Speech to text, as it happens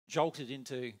jolted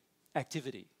into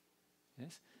activity.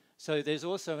 Yes? So there's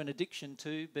also an addiction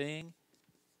to being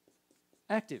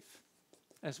active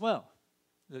as well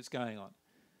that's going on.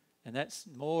 And that's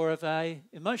more of a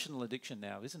emotional addiction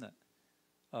now, isn't it?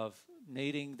 Of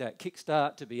needing that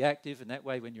kickstart to be active, and that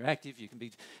way when you're active you can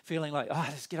be feeling like,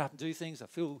 let's get up and do things, I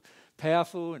feel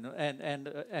powerful,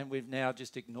 and we've now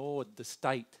just ignored the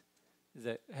state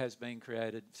that has been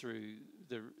created through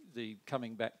the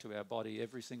coming back to our body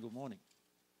every single morning.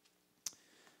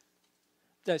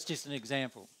 That's just an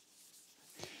example.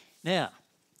 Now,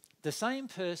 the same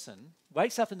person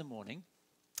wakes up in the morning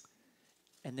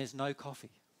and there's no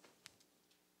coffee.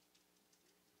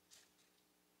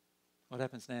 What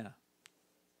happens now?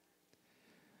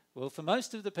 Well, for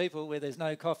most of the people where there's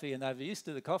no coffee and they're used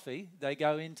to the coffee, they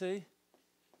go into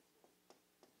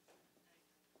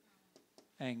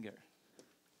anger.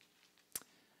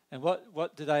 And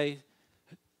what do they...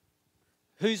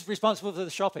 Who's responsible for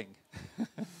the shopping?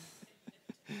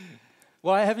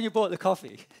 Why haven't you bought the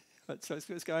coffee?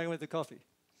 What's going on with the coffee?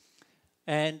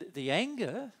 And the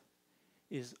anger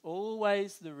is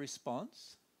always the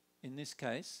response, in this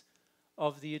case,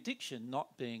 of the addiction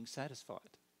not being satisfied.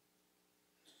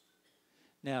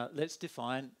 Now, let's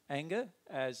define anger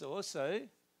as also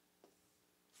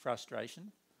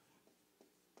frustration,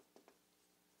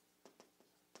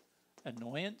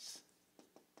 annoyance,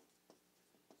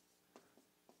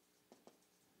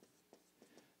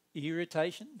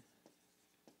 irritation,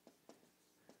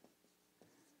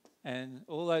 and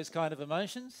all those kind of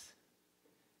emotions.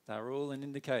 They're all an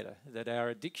indicator that our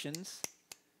addictions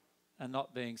are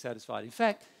not being satisfied. In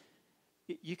fact,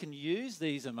 you can use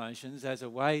these emotions as a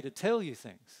way to tell you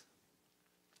things.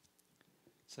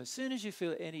 So as soon as you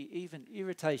feel any even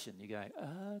irritation, you go,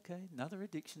 okay, another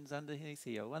addiction's underneath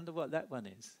here. I wonder what that one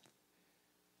is.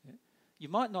 Yeah. You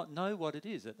might not know what it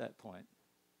is at that point,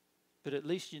 but at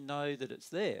least you know that it's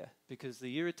there because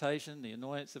the irritation, the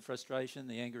annoyance, the frustration,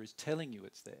 the anger is telling you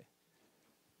it's there.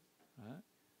 Right?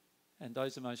 And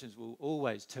those emotions will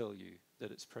always tell you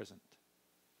that it's present.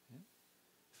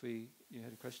 Yeah? You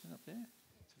had a question up there?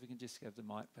 So if we can just have the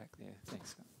mic back there.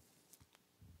 Thanks.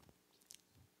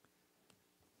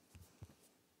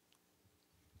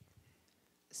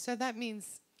 So that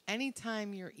means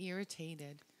anytime you're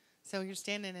irritated, so you're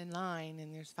standing in line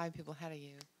and there's 5 people ahead of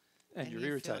you, and you're you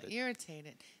irritated. Feel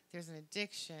irritated. There's an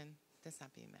addiction that's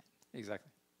not being met.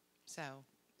 Exactly. So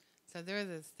there are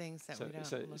those things that we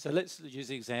don't look So at. let's use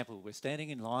the example. We're standing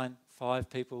in line, 5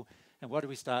 people, and what do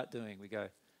we start doing? We go,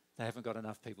 they haven't got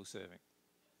enough people serving.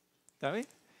 Don't we?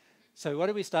 So what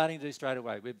are we starting to do straight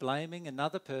away? We're blaming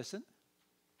another person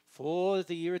for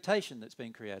the irritation that's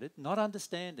been created, not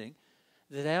understanding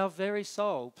that our very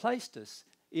soul placed us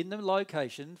in the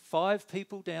location 5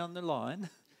 people down the line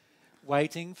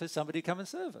waiting for somebody to come and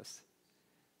serve us.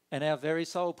 And our very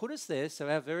soul put us there, so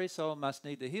our very soul must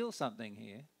need to heal something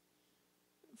here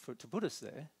to put us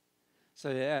there.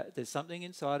 So there's something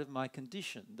inside of my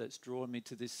condition that's drawn me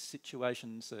to this situation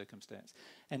and circumstance.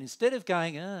 And instead of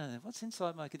going, what's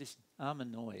inside my condition? I'm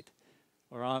annoyed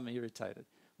or I'm irritated.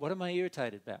 What am I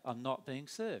irritated about? I'm not being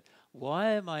served.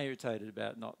 Why am I irritated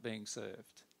about not being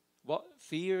served? What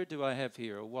fear do I have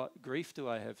here, or what grief do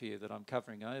I have here that I'm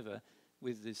covering over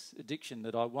with this addiction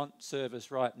that I want service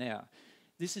right now?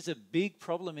 This is a big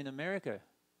problem in America,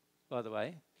 by the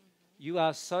way. You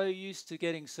are so used to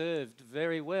getting served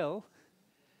very well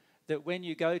that when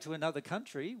you go to another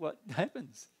country, what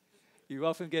happens? You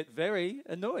often get very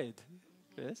annoyed,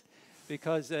 yes,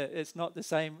 because it's not the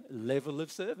same level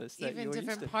of service that Even you're used to.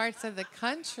 different parts of the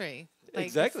country. Like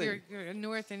Exactly. if you're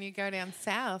north and you go down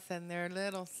south and they're a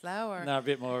little slower. No, a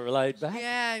bit more laid back.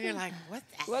 Yeah, and you're like, what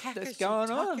the heck is is going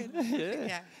she on? talking?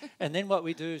 Yeah. And then what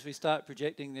we do is we start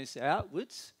projecting this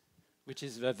outwards, which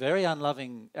is a very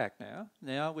unloving act now.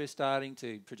 Now we're starting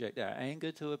to project our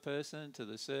anger to a person, to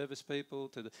the service people,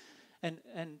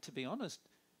 and to be honest,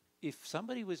 if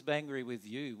somebody was angry with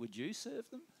you, would you serve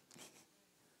them?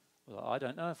 Well, I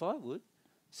don't know if I would.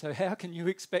 So how can you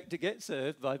expect to get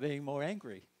served by being more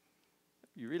angry?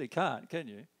 You really can't, can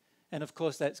you? And of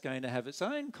course that's going to have its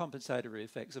own compensatory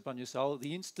effects upon your soul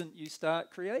the instant you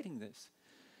start creating this.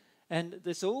 And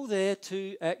it's all there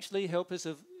to actually help us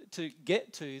to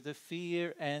get to the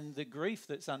fear and the grief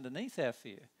that's underneath our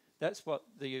fear. That's what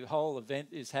the whole event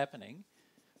is happening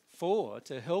for,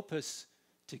 to help us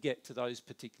to get to those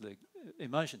particular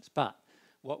emotions. But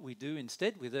what we do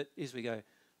instead with it is we go,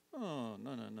 oh,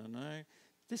 no,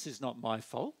 this is not my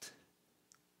fault.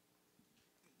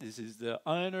 This is the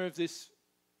owner of this,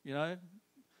 I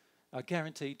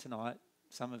guarantee tonight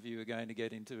some of you are going to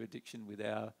get into addiction with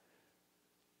our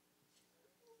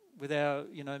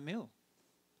meal.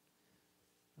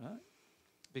 right?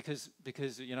 Because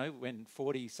you know, when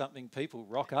 40-something people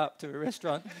rock up to a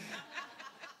restaurant,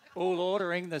 all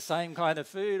ordering the same kind of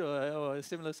food or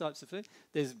similar types of food,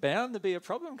 there's bound to be a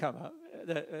problem come up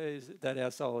that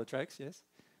our soul attracts, yes.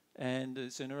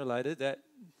 And sooner or later, that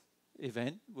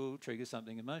event will trigger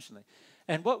something emotionally.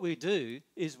 And what we do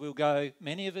is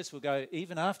many of us will go,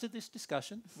 even after this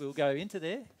discussion, we'll go into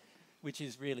there, which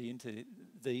is really into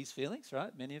these feelings,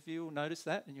 right? Many of you will notice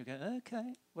that and you'll go,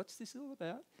 okay, what's this all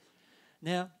about?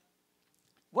 Now,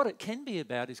 what it can be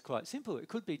about is quite simple. It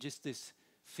could be just this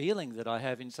feeling that I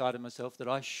have inside of myself that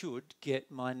I should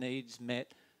get my needs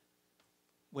met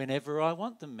whenever I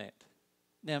want them met.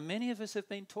 Now, many of us have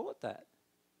been taught that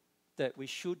we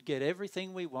should get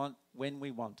everything we want when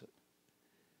we want it.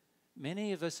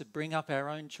 Many of us bring up our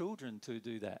own children to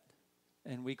do that,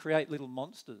 and we create little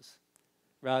monsters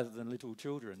rather than little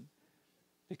children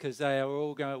because they are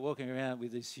all walking around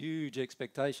with these huge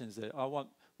expectations that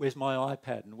where's my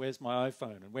iPad and where's my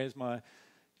iPhone and where's my,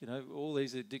 all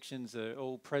these addictions are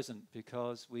all present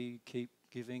because we keep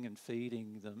giving and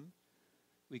feeding them.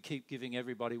 We keep giving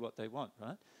everybody what they want,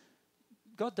 right?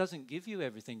 God doesn't give you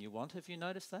everything you want. Have you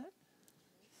noticed that?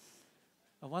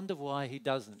 I wonder why he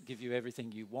doesn't give you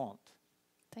everything you want.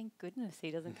 Thank goodness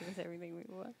he doesn't give us everything we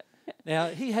want. Now,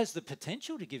 he has the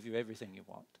potential to give you everything you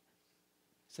want.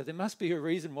 So there must be a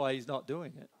reason why he's not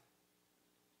doing it.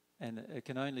 And it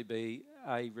can only be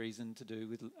a reason to do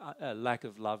with a lack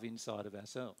of love inside of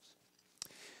ourselves.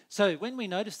 So when we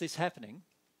notice this happening,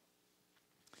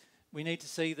 we need to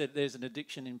see that there's an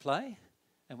addiction in play.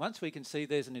 And once we can see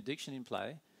there's an addiction in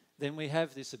play, then we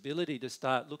have this ability to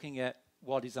start looking at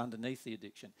what is underneath the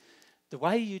addiction. The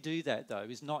way you do that, though,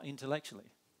 is not intellectually.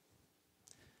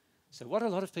 So what a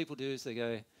lot of people do is they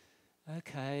go,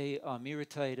 okay, I'm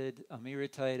irritated. Why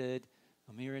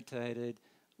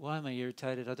am I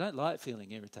irritated? I don't like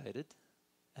feeling irritated.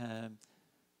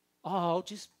 I'll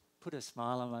just put a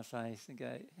smile on my face and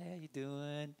go, how you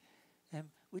doing?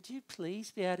 Would you please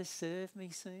be able to serve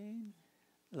me soon?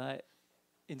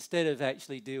 Instead of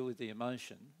actually deal with the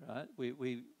emotion, right?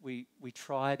 We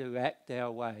try to act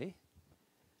our way.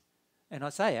 And I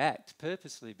say act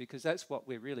purposely because that's what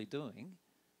we're really doing.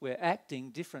 We're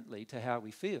acting differently to how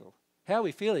we feel. How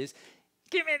we feel is,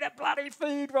 give me the bloody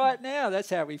food right now. That's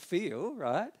how we feel,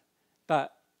 right?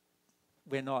 But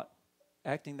we're not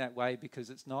acting that way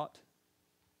because it's not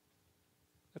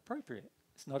appropriate.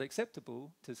 It's not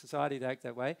acceptable to society to act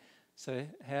that way. So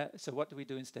what do we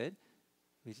do instead?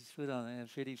 We just put on our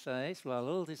pretty face while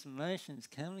all this emotion's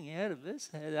coming out of us,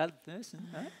 the other person,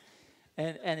 right?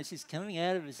 And it's just coming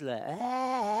out of us like,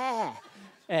 ah!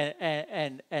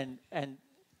 And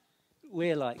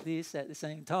we're like this at the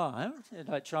same time,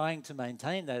 like trying to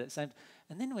maintain that at the same time.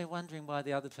 And then we're wondering why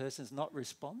the other person's not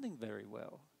responding very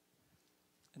well.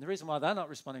 And the reason why they're not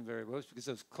responding very well is because,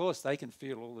 of course, they can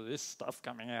feel all of this stuff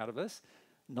coming out of us,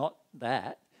 not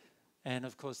that. And,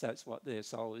 of course, that's what their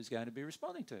soul is going to be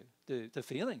responding to, the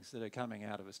feelings that are coming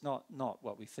out of us, not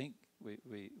what we think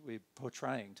we're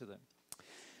portraying to them.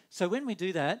 So when we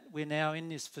do that, we're now in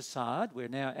this facade, we're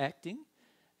now acting.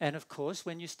 And, of course,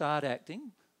 when you start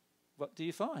acting, what do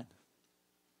you find?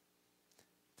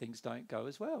 Things don't go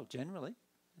as well, generally,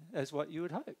 as what you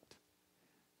had hoped.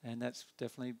 And that's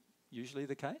definitely usually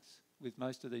the case with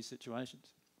most of these situations.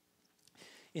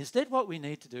 Instead, what we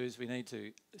need to do is we need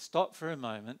to stop for a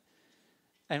moment.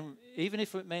 And even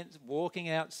if it meant walking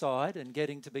outside and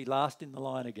getting to be last in the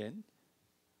line again,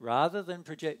 rather than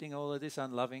projecting all of this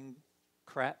unloving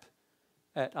crap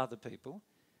at other people,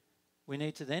 we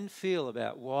need to then feel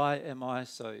about why am I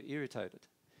so irritated?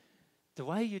 The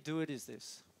way you do it is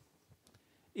this.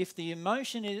 If the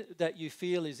emotion that you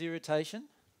feel is irritation,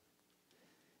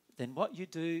 then what you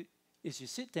do is you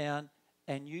sit down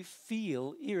and you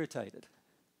feel irritated.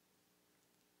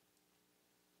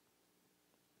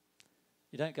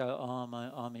 You don't go,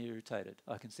 I'm irritated.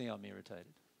 I can see I'm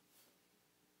irritated.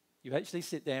 You actually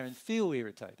sit there and feel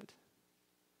irritated.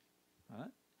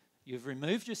 Right? You've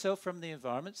removed yourself from the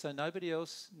environment so nobody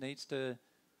else needs to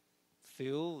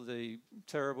feel the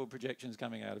terrible projections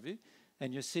coming out of you.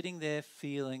 And you're sitting there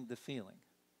feeling the feeling.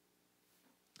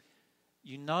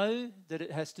 You know that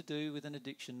it has to do with an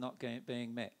addiction not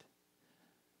being met.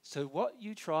 So what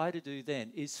you try to do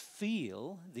then is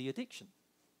feel the addiction.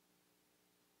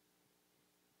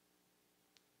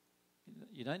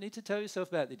 You don't need to tell yourself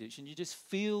about the addiction. You just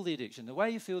feel the addiction. The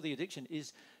way you feel the addiction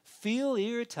is feel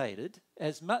irritated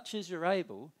as much as you're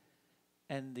able,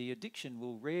 and the addiction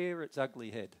will rear its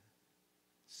ugly head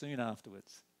soon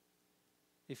afterwards.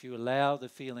 If you allow the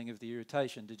feeling of the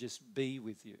irritation to just be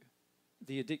with you,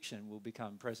 the addiction will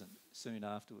become present soon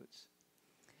afterwards.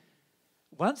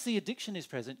 Once the addiction is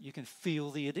present, you can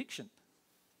feel the addiction.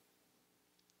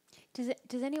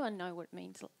 Does anyone know what it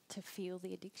means to feel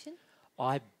the addiction?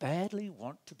 I badly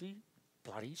want to be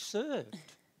bloody served.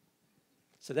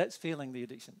 So that's feeling the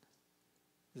addiction.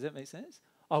 Does that make sense?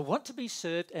 I want to be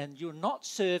served and you're not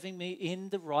serving me in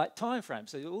the right time frame.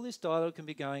 So all this dialogue can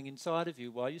be going inside of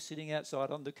you while you're sitting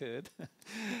outside on the curb,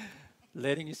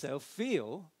 letting yourself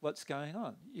feel what's going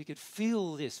on. You could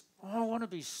feel this, oh, I want to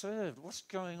be served. What's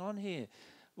going on here?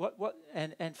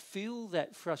 And feel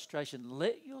that frustration.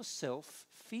 Let yourself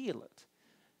feel it.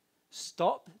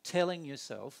 Stop telling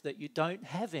yourself that you don't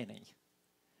have any.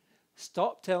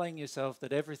 Stop telling yourself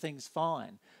that everything's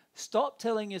fine. Stop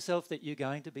telling yourself that you're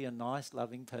going to be a nice,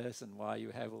 loving person while you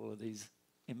have all of these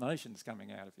emotions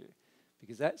coming out of you.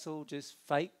 Because that's all just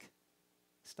fake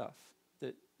stuff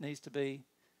that needs to be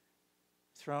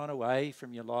thrown away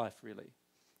from your life, really.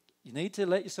 You need to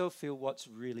let yourself feel what's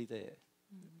really there.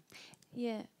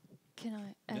 Yeah. Can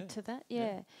I add to that?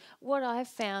 Yeah. What I've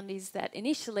found is that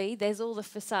initially there's all the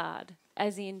facade,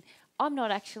 as in I'm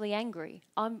not actually angry.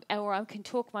 I can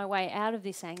talk my way out of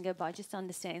this anger by just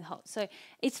understanding the whole. So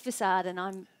it's facade, and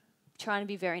I'm trying to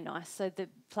be very nice. So the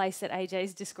place that AJ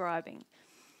is describing.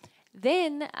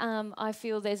 Then I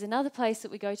feel there's another place that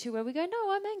we go to where we go,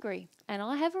 no, I'm angry, and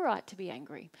I have a right to be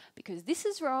angry because this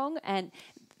is wrong. And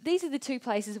these are the two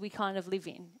places we kind of live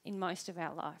in most of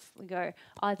our life. We go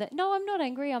either, no, I'm not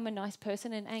angry, I'm a nice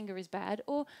person and anger is bad,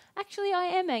 or actually I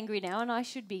am angry now and I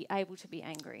should be able to be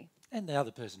angry. And the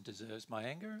other person deserves my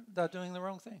anger. They're doing the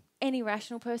wrong thing. Any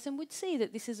rational person would see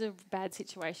that this is a bad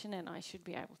situation and I should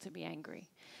be able to be angry.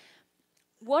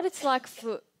 What it's like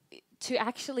to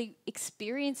actually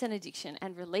experience an addiction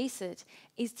and release it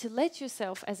is to let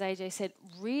yourself, as AJ said,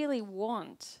 really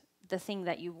want the thing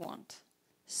that you want.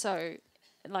 So,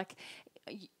 like,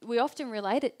 we often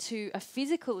relate it to a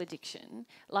physical addiction,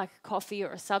 like coffee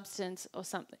or a substance or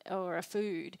something or a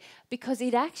food, because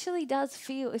it actually does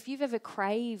feel, if you've ever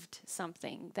craved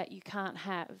something that you can't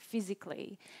have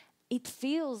physically, it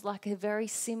feels like a very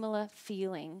similar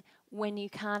feeling when you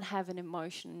can't have an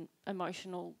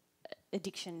emotional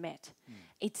addiction met.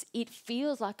 It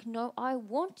feels like, no, I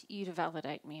want you to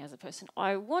validate me as a person.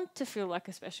 I want to feel like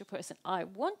a special person. I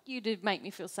want you to make me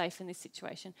feel safe in this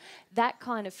situation. That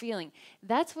kind of feeling.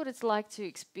 That's what it's like to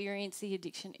experience the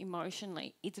addiction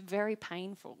emotionally. It's very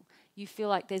painful. You feel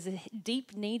like there's a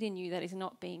deep need in you that is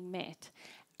not being met.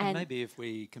 And maybe if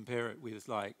we compare it with,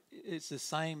 like, it's the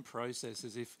same process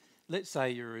as if, let's say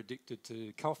you're addicted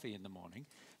to coffee in the morning.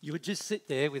 You would just sit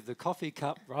there with the coffee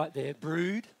cup right there,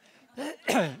 brewed,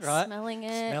 right?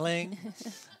 Smelling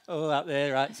all up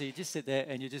there, right? So you just sit there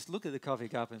and you just look at the coffee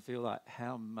cup and feel like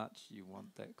how much you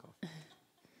want that coffee.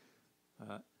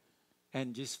 Right?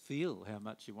 And just feel how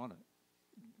much you want it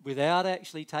without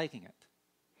actually taking it.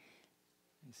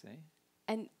 You see?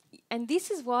 And this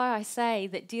is why I say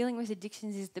that dealing with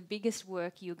addictions is the biggest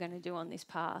work you're going to do on this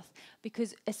path,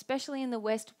 because especially in the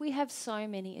West, we have so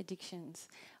many addictions.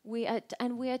 We are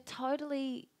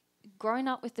totally grown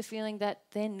up with the feeling that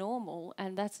they're normal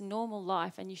and that's normal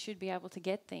life and you should be able to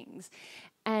get things.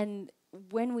 And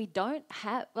when we don't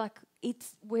have, like,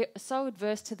 we're so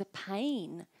adverse to the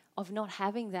pain of not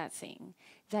having that thing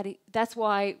that's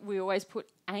why we always put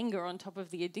anger on top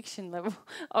of the addiction level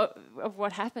of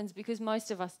what happens, because most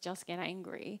of us just get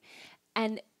angry.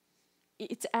 And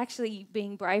it's actually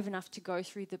being brave enough to go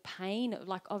through the pain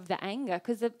of the anger,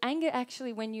 because the anger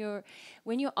actually, when you're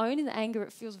owning the anger,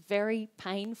 it feels very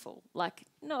painful. Like,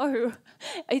 no,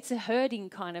 it's a hurting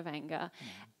kind of anger.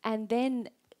 And then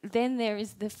there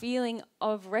is the feeling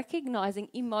of recognizing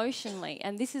emotionally,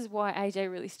 and this is why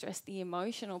AJ really stressed the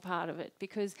emotional part of it,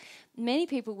 because many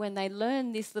people, when they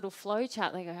learn this little flow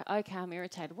chart, they go, okay, I'm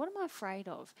irritated. What am I afraid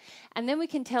of? And then we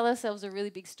can tell ourselves a really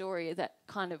big story that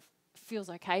kind of feels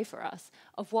okay for us,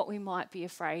 of what we might be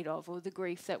afraid of, or the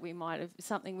grief that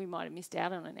something we might have missed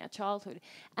out on in our childhood.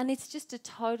 And it's just a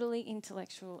totally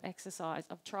intellectual exercise.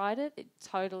 I've tried it, it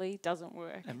totally doesn't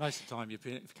work. And most of the time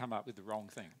you've come up with the wrong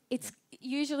thing. It's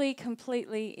usually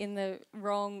completely in the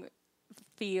wrong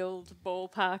field,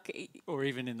 ballpark. Or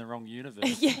even in the wrong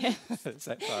universe. Yeah. It's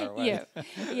that far away.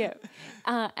 Yeah.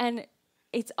 And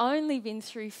it's only been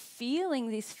through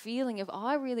feeling this feeling of,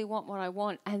 I really want what I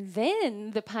want, and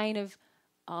then the pain of,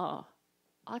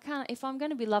 I can't, if I'm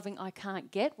going to be loving, I can't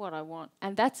get what I want.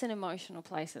 And that's an emotional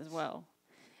place as well.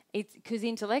 It's because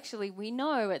intellectually we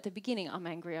know at the beginning, I'm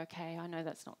angry, okay, I know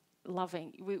that's not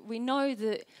loving. We know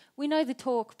the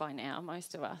talk by now,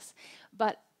 most of us.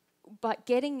 But but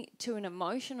getting to an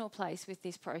emotional place with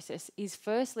this process is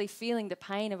firstly feeling the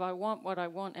pain of I want what I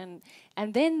want, and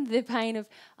then the pain of,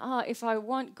 if I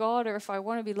want God or if I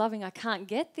want to be loving, I can't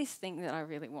get this thing that I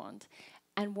really want.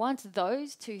 And once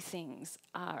those two things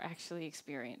are actually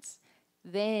experienced,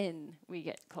 then we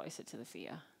get closer to the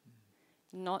fear.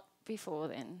 Not before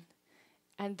then.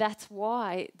 And that's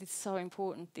why it's so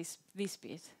important, this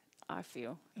bit, I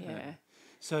feel. Yeah.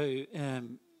 So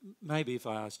maybe if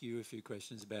I ask you a few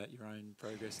questions about your own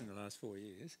progress in the last 4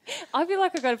 years. I feel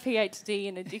like I got a PhD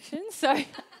in addiction, so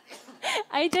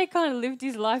AJ kind of lived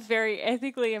his life very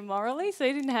ethically and morally, so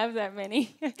he didn't have that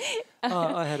many.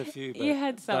 I had a few, but you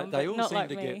had some, they but all not seemed like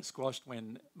to me. get squashed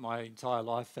when my entire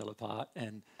life fell apart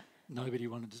and nobody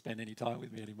wanted to spend any time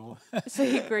with me anymore. So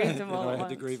you grieved them And all I at had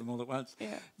to once. grieve them all at once.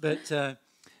 Yeah. But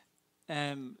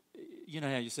you know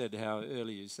how you said how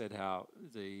earlier you said how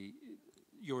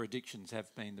your addictions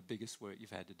have been the biggest work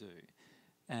you've had to do.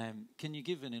 Can you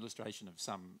give an illustration of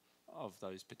some of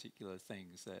those particular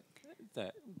things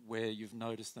that where you've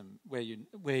noticed them, where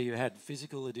you had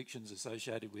physical addictions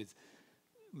associated with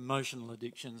emotional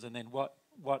addictions, and then what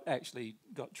actually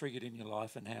got triggered in your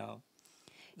life and how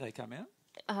they come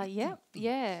out?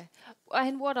 Yeah.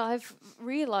 And what I've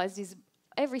realised is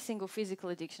every single physical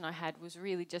addiction I had was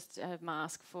really just a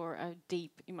mask for a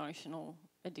deep emotional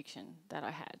addiction that I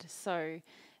had. So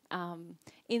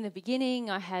in the beginning,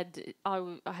 I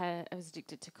was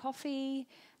addicted to coffee,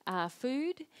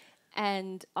 food,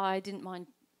 and I didn't mind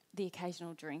the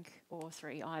occasional drink or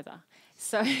 3 either.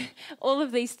 So all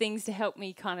of these things to help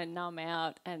me kind of numb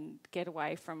out and get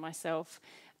away from myself.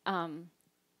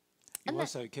 You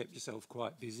also kept yourself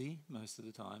quite busy most of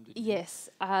the time, didn't you? Yes,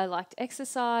 I liked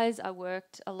exercise, I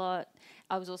worked a lot.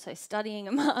 I was also studying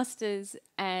a master's,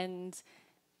 and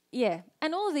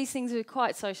all of these things were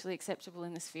quite socially acceptable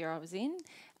in the sphere I was in.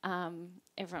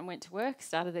 Everyone went to work,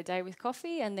 started their day with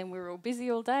coffee, and then we were all busy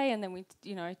all day, and then we,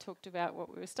 talked about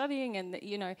what we were studying, and,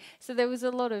 so there was a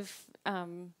lot of,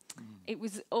 it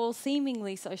was all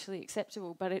seemingly socially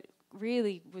acceptable, but it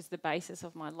really was the basis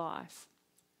of my life.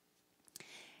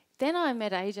 Then I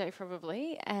met AJ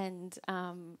probably and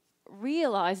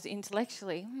realised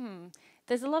intellectually,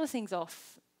 there's a lot of things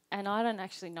off and I don't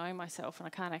actually know myself and I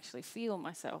can't actually feel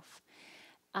myself.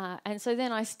 And so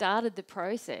then I started the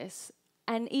process,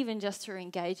 and even just through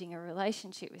engaging a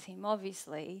relationship with him,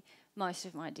 obviously, most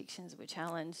of my addictions were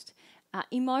challenged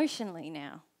emotionally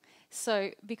now.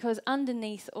 So because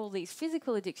underneath all these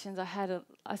physical addictions,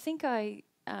 I think I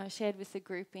shared with the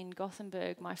group in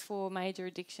Gothenburg, my 4 major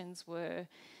addictions were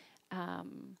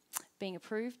being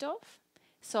approved of.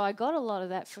 So I got a lot of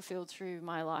that fulfilled through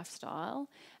my lifestyle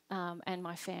and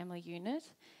my family unit.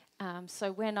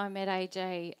 So when I met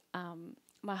AJ,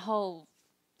 my whole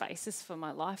basis for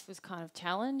my life was kind of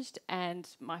challenged, and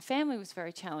my family was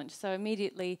very challenged. So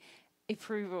immediately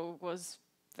approval was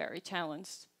very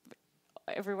challenged.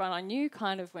 Everyone I knew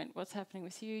kind of went, "What's happening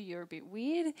with you? You're a bit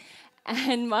weird."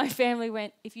 And my family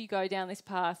went, "If you go down this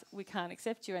path, we can't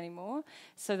accept you anymore."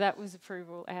 So that was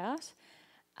approval out.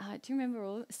 Do you remember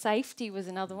all? Safety was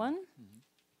another one. Mm-hmm.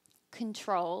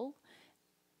 Control,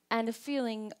 and a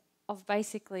feeling of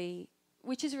basically,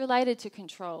 which is related to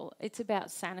control. It's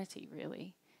about sanity,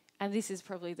 really. And this is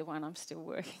probably the one I'm still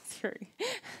working through.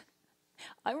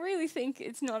 I really think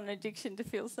it's not an addiction to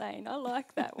feel sane. I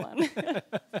like that one.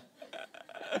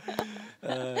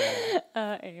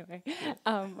 Anyway,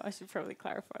 I should probably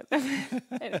clarify that.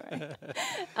 Anyway,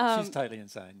 she's totally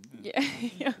insane.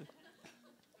 Yeah.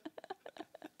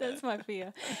 That's my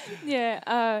fear.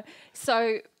 Yeah.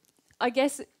 So, I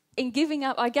guess in giving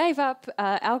up, I gave up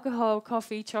alcohol,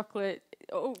 coffee, chocolate.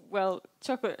 Oh well,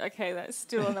 chocolate. Okay, that's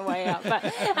still on the way out.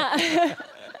 But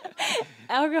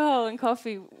alcohol and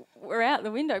coffee were out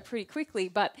the window pretty quickly,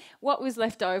 but what was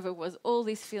left over was all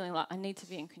this feeling like I need to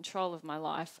be in control of my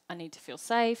life, I need to feel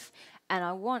safe, and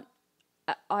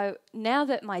now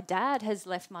that my dad has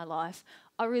left my life,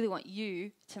 I really want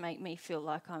you to make me feel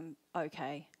like I'm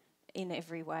okay in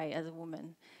every way as a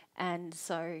woman. And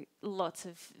so lots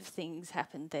of things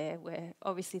happened there where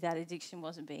obviously that addiction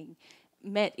wasn't being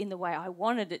met in the way I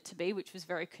wanted it to be, which was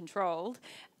very controlled,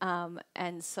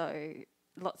 and so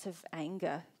lots of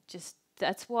anger.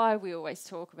 That's why we always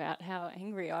talk about how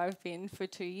angry I've been for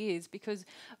 2 years, because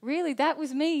really that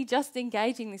was me just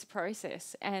engaging this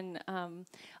process. And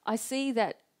I see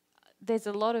that there's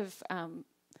a lot of,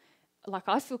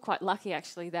 I feel quite lucky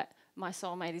actually that my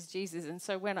soulmate is Jesus. And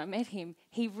so when I met him,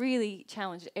 he really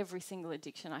challenged every single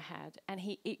addiction I had. And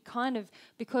it kind of,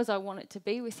 because I wanted to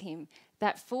be with him,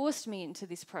 that forced me into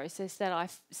this process that I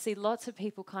see lots of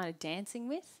people kind of dancing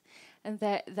with. and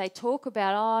they talk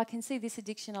about, oh, I can see this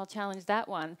addiction, I'll challenge that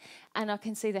one, and I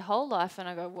can see their whole life, and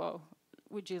I go, whoa,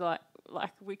 would you like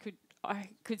I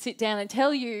could sit down and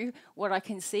tell you what I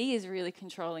can see is really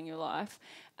controlling your life,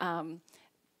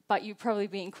 but you'd probably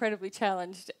be incredibly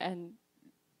challenged and,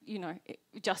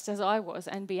 just as I was,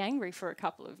 and be angry for a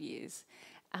couple of years.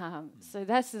 So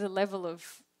that's the level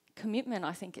of commitment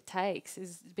I think it takes,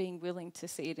 is being willing to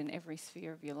see it in every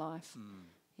sphere of your life.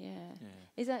 Yeah.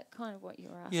 Is that kind of what you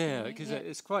were asking? Yeah, because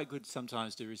it's quite good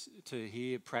sometimes to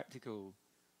hear practical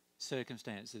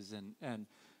circumstances, and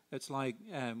it's like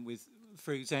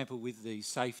for example, with the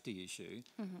safety issue.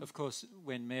 Of course,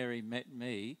 when Mary met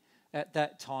me, at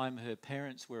that time her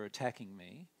parents were attacking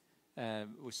me,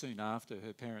 or soon after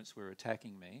her parents were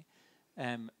attacking me.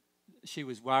 She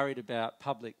was worried about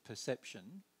public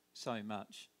perception so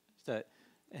much that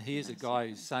here's a guy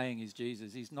who's saying he's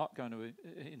Jesus. He's not going to,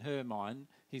 in her mind,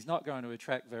 he's not going to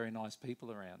attract very nice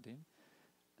people around him.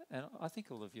 And I think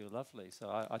all of you are lovely, so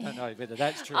I don't know whether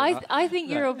that's true or not. I think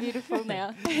you're all beautiful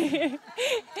now.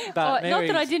 But not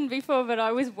that I didn't before, but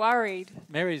I was worried.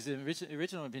 Mary's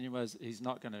original opinion was he's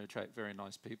not going to attract very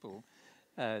nice people.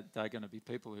 They're going to be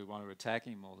people who want to attack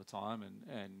him all the time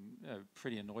and are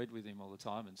pretty annoyed with him all the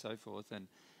time and so forth.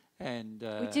 And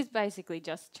which is basically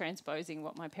just transposing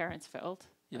what my parents felt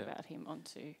about him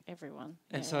onto everyone.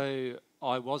 And so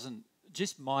I wasn't,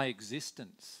 just my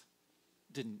existence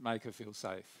didn't make her feel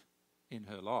safe in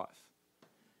her life.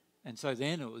 And so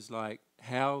then it was like,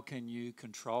 how can you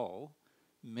control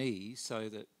me so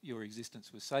that your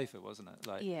existence was safer, wasn't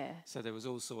it? So there was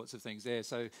all sorts of things there.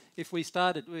 So if we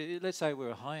started, let's say we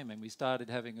were home and we started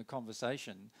having a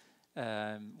conversation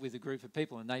with a group of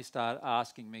people, and they start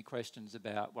asking me questions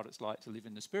about what it's like to live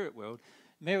in the spirit world,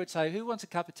 Mary would say, who wants a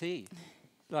cup of tea?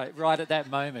 Like right at that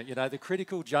moment, the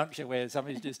critical juncture where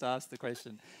somebody's just asked the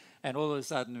question. And all of a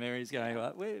sudden, Mary's going,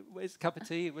 where's a cup of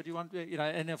tea? What do you want?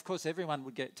 And of course, everyone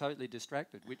would get totally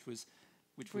distracted, which was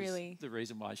really the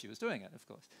reason why she was doing it, of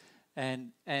course.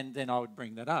 And then I would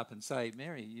bring that up and say,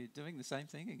 Mary, you're doing the same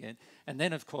thing again. And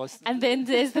then, of course... And then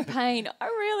there's the pain. I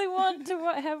really want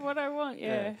to have what I want,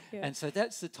 yeah. And so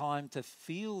that's the time to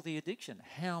feel the addiction,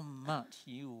 how much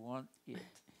you want it.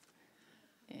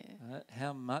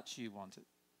 How much you want it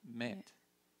met.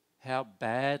 How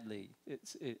badly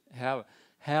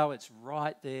how it's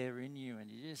right there in you, and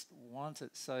you just want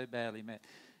it so badly met.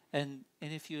 And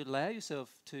if you allow yourself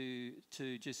to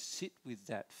just sit with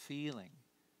that feeling,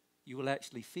 you will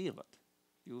actually feel it.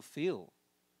 You will feel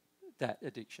that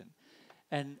addiction.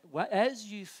 And as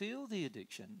you feel the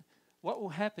addiction, what will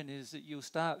happen is that you'll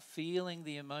start feeling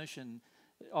the emotion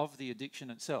of the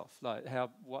addiction itself, like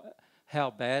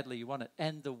how badly you want it.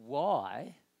 And the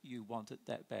why you want it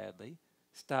that badly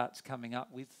starts coming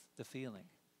up with the feeling.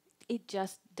 It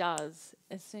just does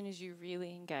as soon as you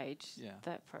really engage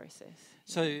that process.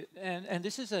 So, and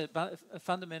this is a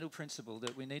fundamental principle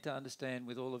that we need to understand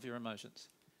with all of your emotions.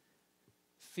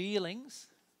 Feelings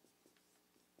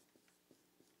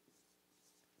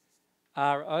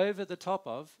are over the top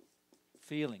of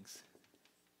feelings.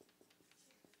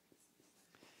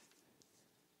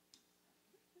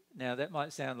 Now, that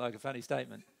might sound like a funny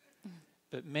statement,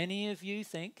 but many of you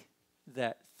think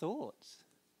that thoughts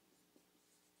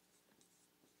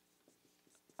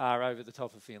are over the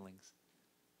top of feelings.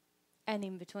 And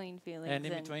in between feelings. And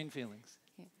in between feelings.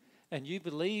 Yeah. And you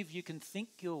believe you can think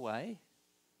your way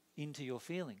into your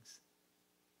feelings.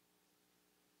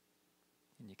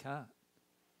 And you can't.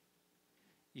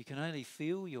 You can only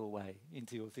feel your way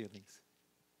into your feelings.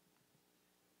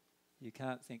 You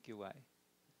can't think your way.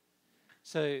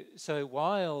 So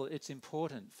while it's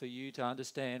important for you to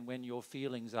understand when your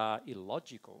feelings are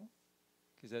illogical,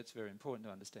 because that's very important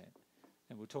to understand,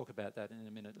 and we'll talk about that in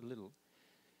a minute a little,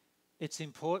 it's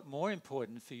more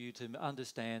important for you to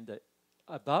understand that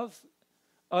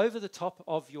over the top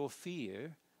of your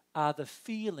fear are the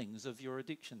feelings of your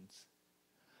addictions.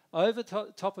 Over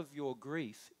top of your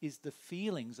grief is the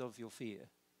feelings of your fear,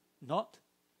 not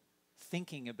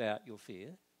thinking about your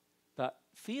fear, but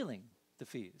feeling the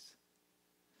fears.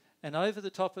 And over the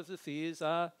top of the fears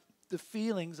are the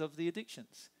feelings of the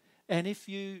addictions. And if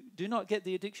you do not get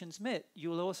the addictions met, you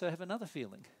will also have another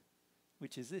feeling,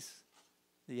 which is this,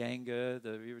 the anger,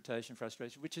 the irritation,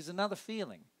 frustration, which is another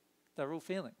feeling. They're all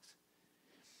feelings.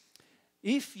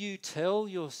 If you tell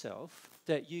yourself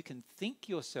that you can think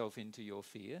yourself into your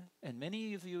fear, and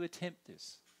many of you attempt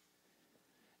this,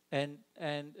 and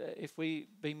if we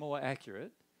be more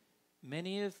accurate,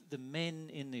 many of the men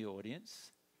in the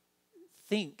audience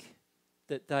think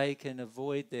that they can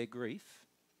avoid their grief,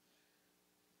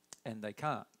 and they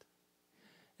can't.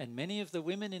 And many of the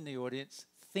women in the audience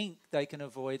think they can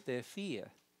avoid their fear,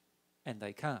 and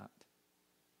they can't.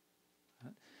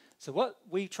 Right? So what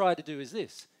we try to do is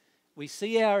this. We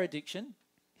see our addiction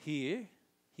here,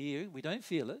 we don't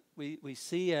feel it. We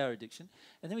see our addiction,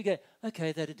 and then we go,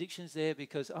 okay, that addiction's there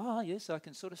because, yes, I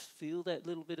can sort of feel that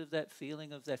little bit of that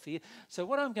feeling of that fear. So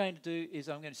what I'm going to do is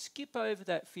I'm going to skip over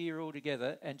that fear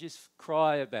altogether and just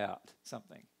cry about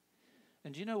something.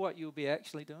 And do you know what you'll be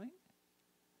actually doing?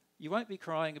 You won't be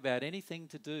crying about anything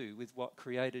to do with what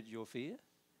created your fear.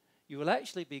 You will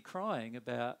actually be crying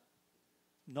about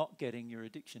not getting your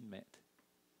addiction met,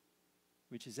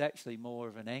 which is actually more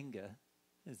of an anger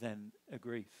than a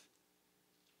grief.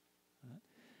 Right?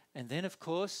 And then, of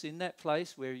course, in that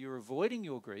place where you're avoiding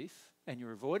your grief and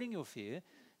you're avoiding your fear,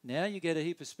 now you get a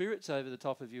heap of spirits over the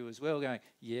top of you as well going,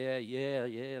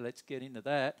 yeah, let's get into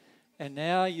that. And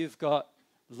now you've got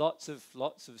lots of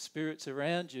spirits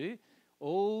around you,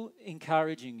 all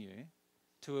encouraging you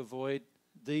to avoid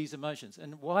these emotions.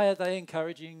 And why are they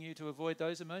encouraging you to avoid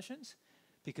those emotions?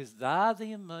 Because they're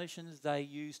the emotions they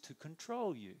use to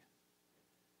control you.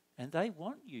 And they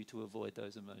want you to avoid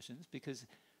those emotions because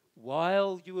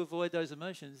while you avoid those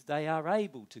emotions, they are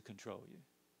able to control you.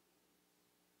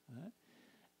 Right?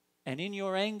 And in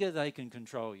your anger, they can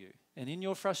control you. And in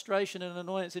your frustration and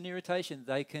annoyance and irritation,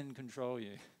 they can control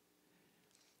you.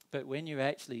 But when you're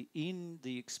actually in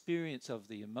the experience of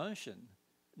the emotion,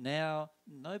 now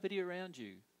nobody around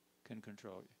you can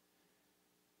control you.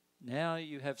 Now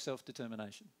you have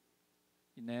self-determination.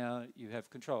 Now you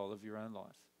have control of your own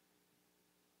life.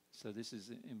 So this is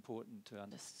important to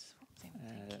understand.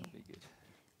 That would be good.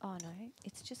 Oh no,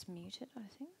 it's just muted, I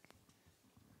think.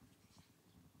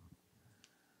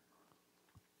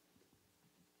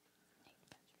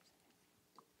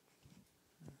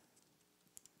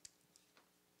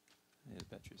 Yeah, the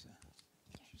batteries are.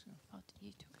 Oh,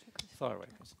 you took it. Fire away,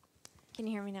 Chris. Can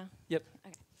you hear me now? Yep.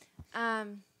 Okay.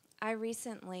 I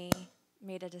recently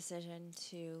made a decision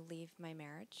to leave my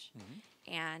marriage,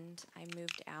 and I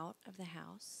moved out of the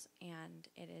house, and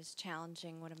it is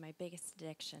challenging one of my biggest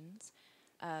addictions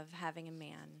of having a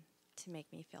man to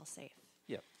make me feel safe.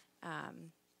 Yep.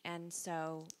 And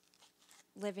so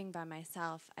living by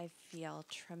myself, I feel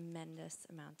tremendous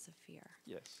amounts of fear.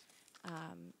 Yes.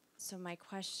 So my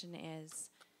question is,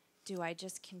 do I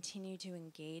just continue to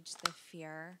engage the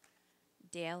fear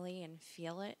daily and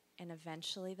feel it, and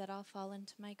eventually that I'll fall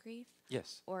into my grief?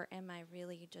 Yes. Or am I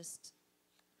really just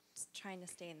trying to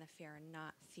stay in the fear and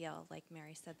not feel, like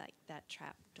Mary said, that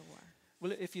trap door?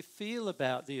 Well, if you feel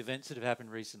about the events that have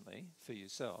happened recently for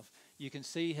yourself, you can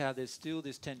see how there's still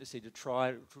this tendency to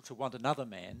try to want another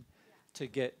man to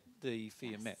get the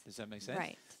fear met. Does that make sense?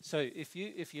 Right. So if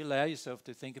you allow yourself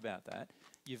to think about that,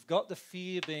 you've got the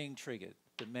fear being triggered.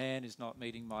 The man is not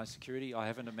meeting my security. I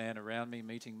haven't a man around me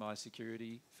meeting my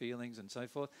security feelings and so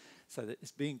forth. So that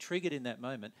it's being triggered in that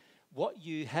moment. What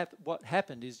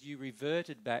happened is you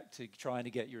reverted back to trying to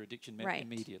get your addiction met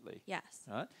immediately. Yes.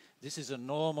 Right? This is a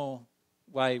normal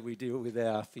way we deal with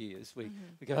our fears. We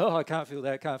go, I can't feel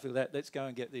that. Let's go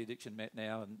and get the addiction met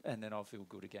now, and then I'll feel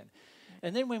good again. Right.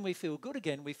 And then when we feel good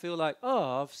again, we feel like,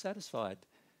 I've satisfied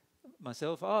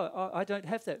myself. I don't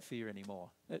have that fear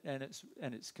anymore. And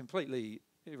it's completely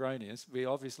erroneous. We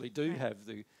obviously do have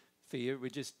the fear.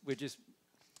 We're just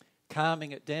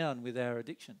calming it down with our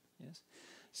addiction. Yes.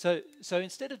 So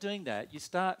instead of doing that, you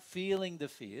start feeling the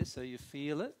fear. So you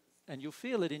feel it, and you'll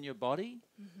feel it in your body.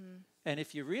 And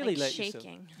if you really let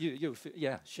shaking.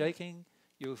 yourself, shaking.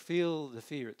 You'll feel the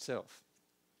fear itself.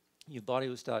 Your body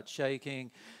will start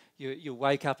shaking. You'll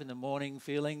wake up in the morning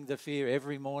feeling the fear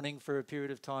every morning for a period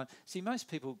of time. See, most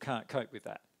people can't cope with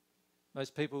that.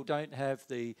 Most people don't have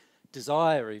the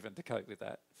desire even to cope with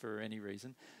that for any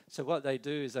reason. So what they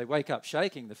do is they wake up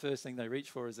shaking. The first thing they reach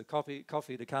for is the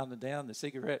coffee to calm them down, the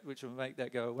cigarette, which will make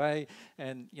that go away,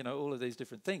 and all of these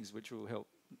different things which will help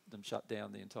them shut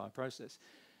down the entire process.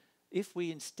 If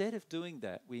we, instead of doing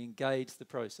that, we engage the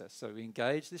process. So we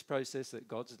engage this process that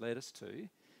God's led us to.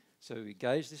 So we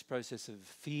engage this process of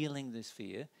feeling this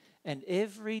fear, and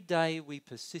every day we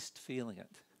persist feeling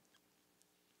it.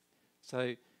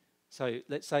 So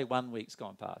let's say 1 week's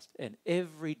gone past, and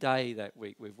every day that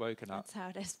week we've woken up. That's how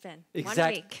it has been.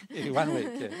 Exactly. 1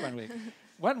 week. 1 week.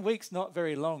 1 week's not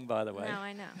very long, by the way. No,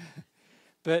 I know.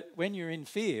 But when you're in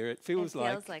fear, it feels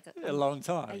like a long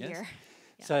time. A year.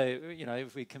 Yeah. So,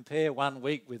 if we compare 1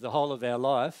 week with the whole of our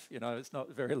life, it's not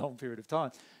a very long period of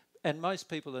time. And most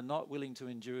people are not willing to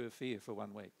endure fear for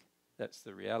 1 week. That's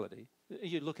the reality.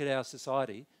 You look at our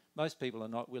society, most people are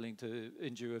not willing to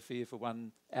endure fear for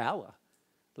 1 hour,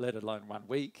 let alone 1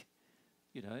 week.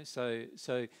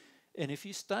 So, and if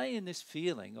you stay in this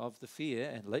feeling of the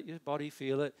fear and let your body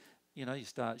feel it, you know, you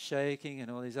start shaking and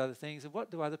all these other things. And what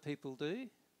do other people do?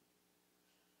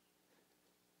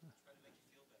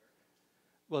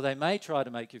 Well, they may try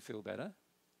to make you feel better,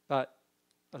 but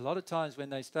a lot of times when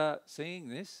they start seeing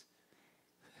this,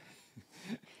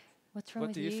 What's wrong what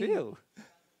with do you you? feel?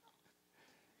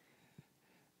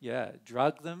 Yeah,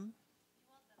 drug them.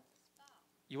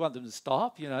 You want them to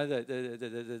stop. You know, they're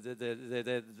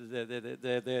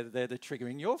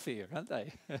triggering your fear, aren't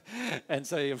they? And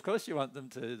so, of course, you want them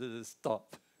to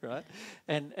stop, right?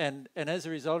 And as a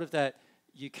result of that,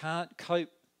 you can't cope.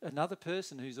 Another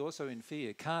person who's also in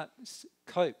fear can't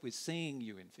cope with seeing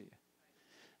you in fear.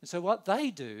 And so what they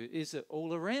do is that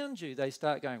all around you, they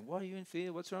start going, why are you in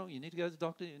fear? What's wrong? You need to go to the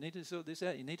doctor. You need to sort this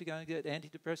out. You need to go and get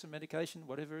antidepressant medication,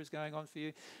 whatever is going on for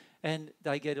you. And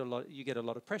you get a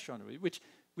lot of pressure on you,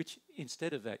 which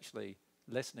instead of actually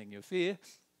lessening your fear,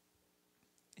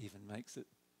 even makes it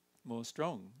more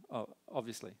strong,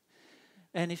 obviously.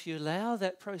 And if you allow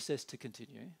that process to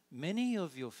continue, many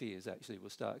of your fears actually will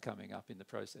start coming up in the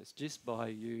process just by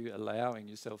you allowing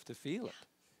yourself to feel it.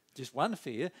 Just one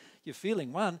fear, you're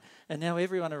feeling one, and now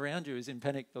everyone around you is in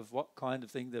panic of what kind of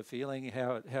thing they're feeling,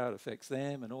 how it affects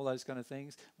them, and all those kind of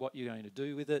things, what you're going to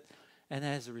do with it. And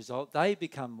as a result, they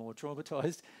become more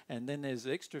traumatized, and then there's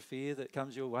extra fear that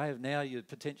comes your way of now you're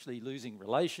potentially losing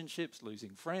relationships,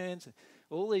 losing friends.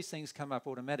 All these things come up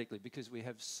automatically because we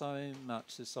have so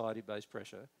much society-based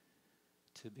pressure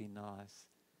to be nice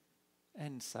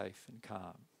and safe and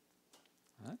calm.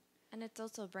 Right? And it's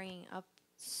also bringing up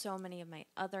so many of my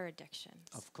other addictions.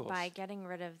 Of course. By getting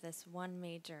rid of this one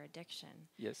major addiction,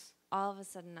 Yes. all of a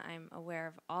sudden I'm aware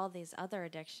of all these other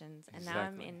addictions, and now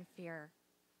I'm Exactly. in fear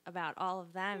about all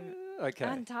of them Okay.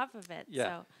 on top of it.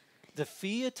 Yeah. So The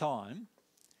fear time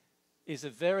is a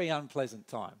very unpleasant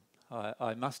time.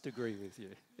 I must agree with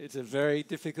you. It's a very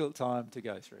difficult time to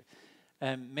go through.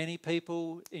 And many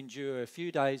people endure a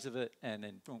few days of it and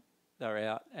then boom, they're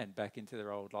out and back into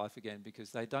their old life again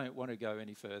because they don't want to go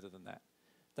any further than that.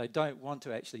 They don't want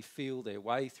to actually feel their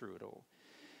way through it all.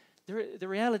 The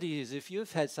reality is if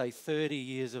you've had, say, 30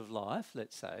 years of life,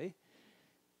 let's say,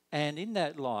 and in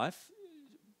that life,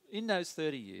 in those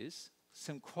 30 years,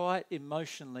 some quite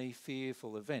emotionally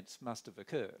fearful events must have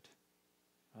occurred,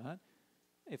 right?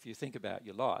 If you think about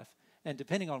your life. And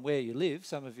depending on where you live,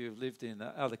 some of you have lived in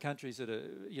other countries that are,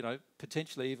 you know,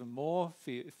 potentially even more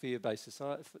fear-based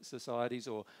societies,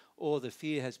 or the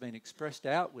fear has been expressed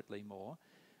outwardly more,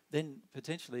 then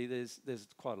potentially there's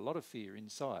quite a lot of fear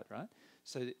inside, right?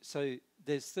 So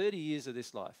there's 30 years of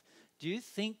this life. Do you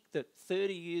think that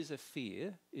 30 years of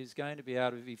fear is going to be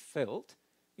able to be felt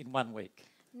in 1 week?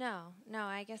 no,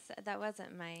 I guess that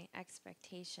wasn't my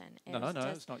expectation. It No, was just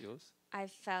it's not yours. I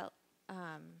felt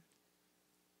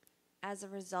as a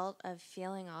result of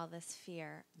feeling all this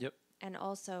fear, Yep. and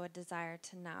also a desire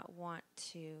to not want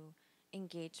to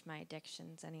engage my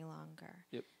addictions any longer,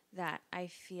 Yep. that I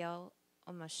feel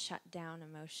almost shut down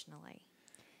emotionally,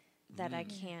 that I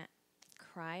can't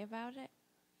cry about it.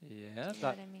 Yeah, You know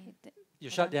but what I mean? you're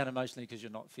shut down emotionally because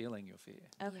you're not feeling your fear.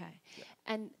 Okay.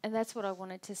 And that's what I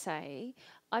wanted to say.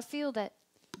 I feel that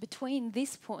between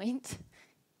this point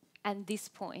and this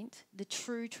point, the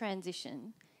true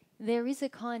transition, there is a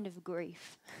kind of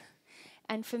grief.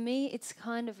 And for me, it's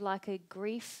kind of like a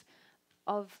grief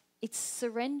of, it's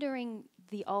surrendering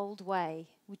the old way,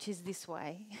 which is this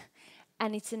way,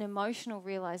 and it's an emotional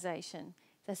realization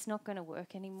that's not going to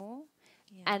work anymore,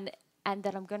 Yeah. and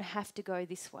that I'm going to have to go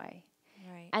this way.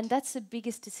 Right. And that's the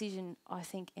biggest decision I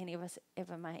think any of us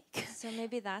ever make. So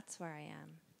maybe that's where I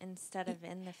am, instead of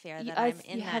in the fear, you- that I I'm th-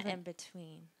 in you that haven't- in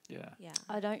between. Yeah. Yeah.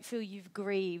 I don't feel you've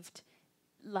grieved,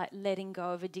 like letting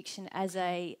go of addiction as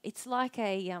a. It's like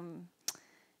a.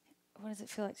 What does it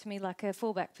feel like to me? Like a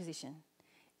fallback position,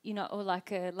 you know, or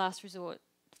like a last resort.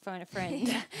 Phone a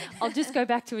friend. I'll just go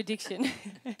back to addiction.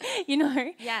 You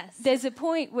know. Yes. There's a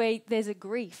point where there's a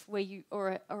grief where you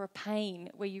or a pain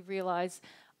where you realise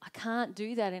I can't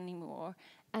do that anymore,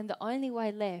 and the only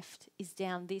way left is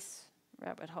down this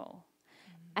rabbit hole.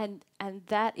 And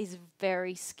that is a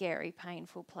very scary,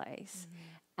 painful place.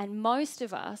 And most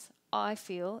of us, I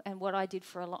feel, and what I did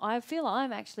for a long, I feel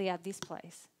I'm actually at this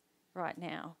place right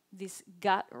now. This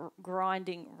gut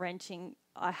grinding, wrenching.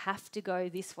 I have to go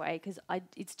this way because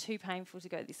it's too painful to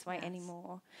go this way Yes.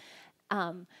 anymore.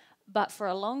 But for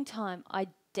a long time, I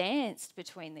danced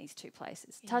between these two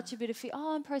places. Touch a bit of fear.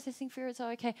 Oh, I'm processing fear. It's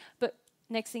okay. But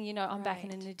next thing you know, I'm back in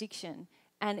Right. an addiction,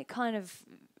 and it kind of.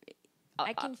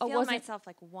 I can I feel wasn't- myself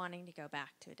like wanting to go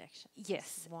back to addiction.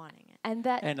 Yes. Just wanting it. And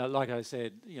that And like I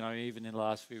said, you know, even in the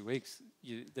last few weeks,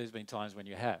 there's been times when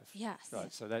you have. Yes.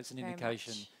 Right. So that's an Very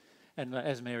indication. much. And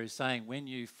as Mary's saying, when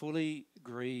you fully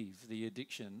grieve the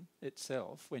addiction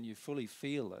itself, when you fully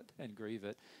feel it and grieve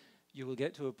it, you will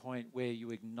get to a point where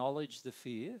you acknowledge the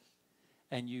fear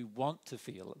and you want to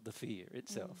feel the fear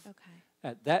itself. Okay.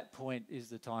 At that point is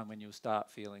the time when you'll start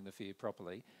feeling the fear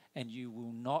properly, and you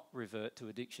will not revert to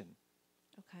addiction.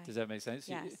 Okay. Does that make sense?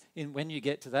 Yes. When you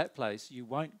get to that place, you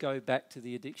won't go back to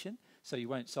the addiction, so you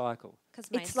won't cycle.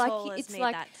 Because my It's like soul y- has it's made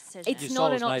like that decision. It's Your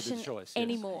not an soul's made the option choice, yes.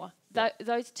 anymore. Yeah.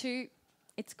 Those two,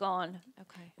 it's gone.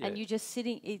 okay. Yeah. And you're just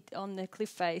sitting on the cliff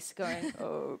face going,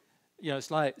 oh. You know,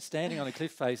 it's like standing on a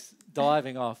cliff face,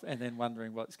 diving off, and then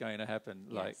wondering what's going to happen.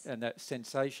 Like, Yes. and that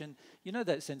sensation, you know,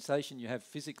 that sensation you have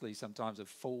physically sometimes of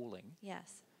falling.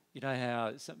 Yes. You know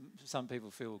how some people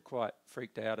feel quite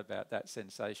freaked out about that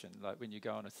sensation, like when you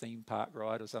go on a theme park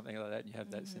ride or something like that, and you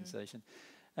have that sensation.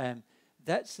 And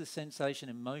that's the sensation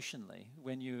emotionally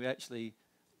when you actually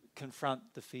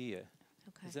confront the fear.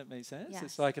 Okay. Does that make sense? Yes.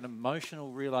 It's like an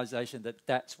emotional realization that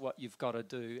that's what you've got to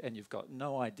do, and you've got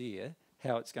no idea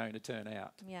how it's going to turn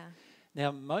out. Yeah.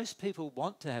 Now, most people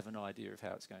want to have an idea of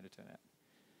how it's going to turn out.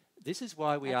 This is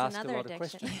why we That's ask a another lot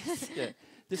addiction. of questions. Yeah.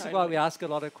 This is why Totally. we ask a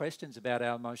lot of questions about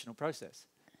our emotional process,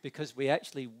 because we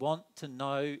actually want to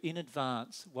know in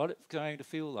advance what it's going to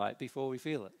feel like before we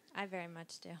feel it. I very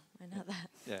much do. I know that.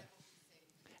 Yeah.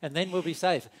 And then we'll be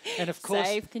safe. And of course,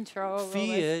 Save control. all those-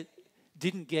 fear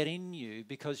didn't get in you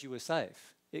because you were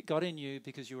safe. It got in you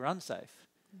because you were unsafe.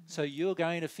 So you're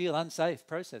going to feel unsafe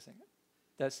processing it.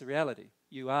 That's the reality.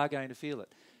 You are going to feel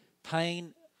it.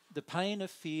 Pain, the pain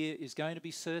of fear is going to be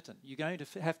certain. You're going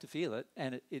to have to feel it,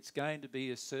 and it's going to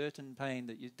be a certain pain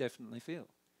that you definitely feel.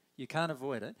 You can't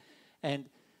avoid it.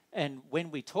 And when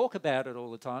we talk about it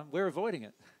all the time, we're avoiding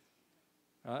it.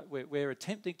 Right? We're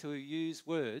attempting to use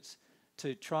words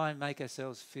to try and make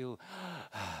ourselves feel,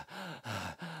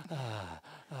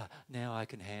 now I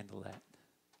can handle that.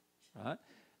 Right?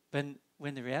 But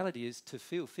when the reality is, to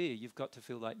feel fear, you've got to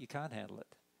feel like you can't handle it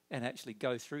and actually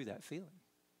go through that feeling.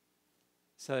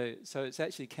 So it's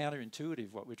actually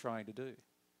counterintuitive what we're trying to do.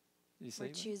 You see?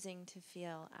 We're choosing to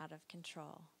feel out of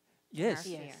control. Yes. Our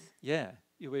fear. Yeah.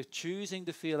 We're choosing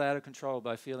to feel out of control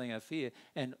by feeling our fear.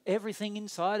 And everything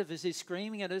inside of us is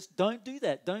screaming at us, don't do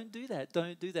that, don't do that,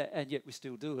 don't do that. And yet we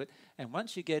still do it. And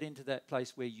once you get into that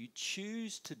place where you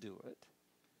choose to do it,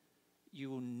 you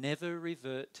will never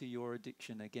revert to your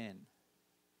addiction again.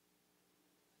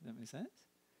 Does that make sense?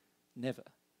 Never.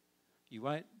 You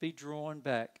won't be drawn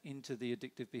back into the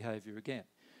addictive behaviour again.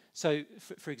 So,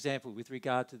 for example, with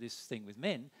regard to this thing with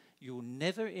men, you'll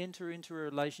never enter into a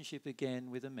relationship again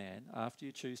with a man after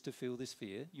you choose to feel this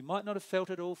fear. You might not have felt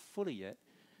it all fully yet,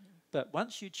 but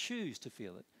once you choose to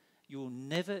feel it, you'll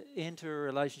never enter a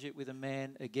relationship with a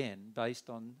man again based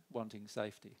on wanting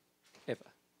safety,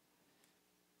 ever.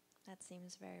 That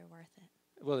seems very worth it.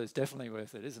 Well, it's definitely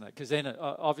worth it, isn't it? Because then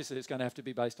obviously it's going to have to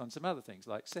be based on some other things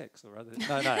like sex or other...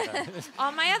 No.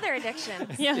 All my other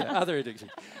addictions. Yeah, other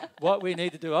addictions. What we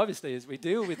need to do, obviously, is we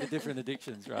deal with the different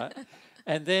addictions, right?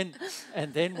 And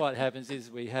then what happens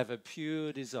is we have a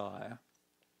pure desire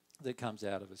that comes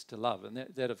out of us to love. And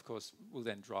that of course, will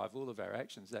then drive all of our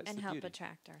actions. That's And the help beauty.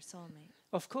 attract our soulmate.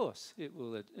 Of course, it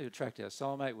will attract our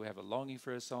soulmate. We'll have a longing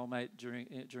for a soulmate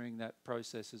during that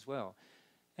process as well.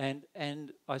 And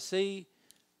I see...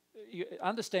 You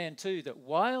understand too that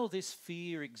while this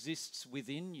fear exists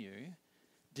within you,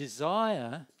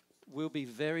 desire will be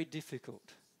very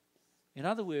difficult. In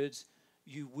other words,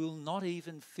 you will not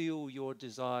even feel your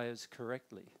desires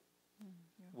correctly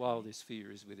while this fear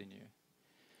is within you.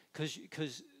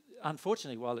 Because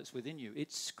unfortunately, while it's within you,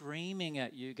 it's screaming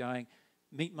at you going,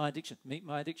 meet my addiction, meet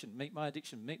my addiction, meet my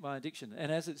addiction, meet my addiction.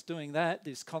 And as it's doing that,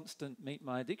 this constant meet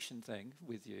my addiction thing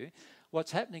with you,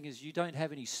 what's happening is you don't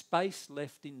have any space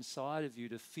left inside of you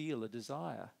to feel a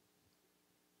desire.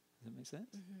 Does that make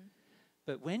sense? Mm-hmm.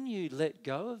 But when you let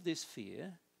go of this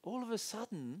fear, all of a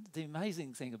sudden, the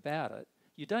amazing thing about it,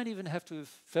 you don't even have to have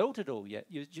felt it all yet.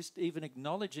 You're just even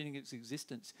acknowledging its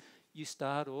existence. You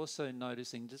start also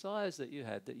noticing desires that you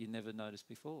had that you never noticed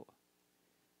before.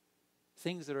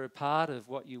 Things that are a part of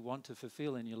what you want to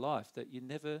fulfill in your life that you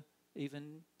never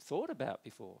even thought about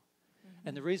before. Mm-hmm.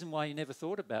 And the reason why you never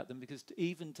thought about them, because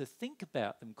even to think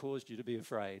about them caused you to be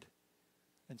afraid.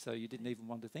 And so you didn't even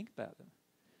want to think about them.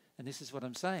 And this is what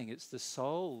I'm saying. It's the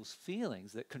soul's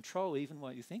feelings that control even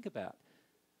what you think about.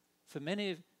 For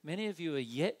many of you are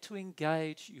yet to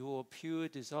engage your pure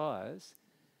desires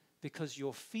because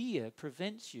your fear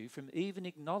prevents you from even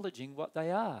acknowledging what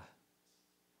they are.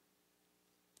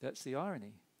 That's the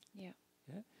irony. Yeah.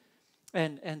 Yeah.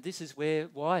 And this is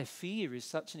why fear is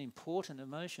such an important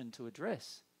emotion to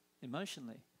address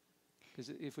emotionally. Because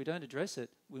if we don't address it,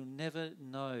 we'll never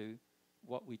know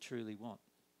what we truly want.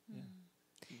 Yeah.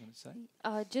 You want to say?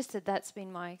 Just that's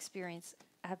been my experience,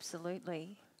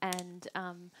 absolutely. And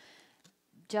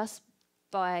just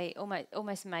by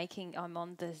almost making, I'm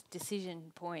on the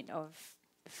decision point of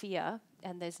fear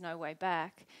and there's no way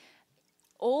back,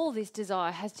 all this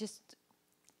desire has just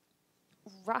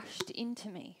rushed into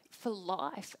me for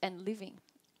life and living,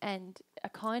 and a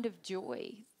kind of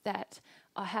joy that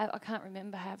I can't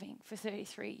remember having for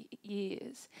 33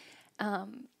 years.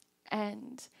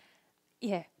 And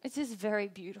yeah, it's just a very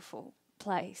beautiful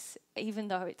place, even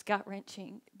though it's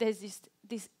gut-wrenching. There's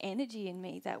this energy in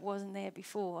me that wasn't there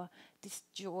before, this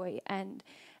joy, and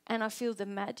I feel the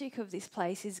magic of this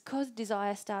place is because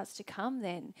desire starts to come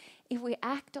then. If we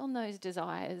act on those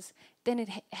desires, then it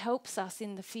helps us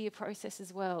in the fear process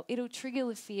as well. It'll trigger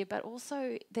the fear, but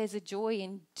also there's a joy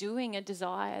in doing a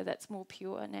desire that's more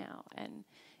pure now. And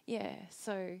yeah,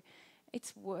 so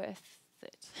it's worth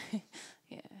it.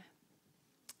 Yeah.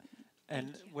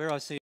 And where I see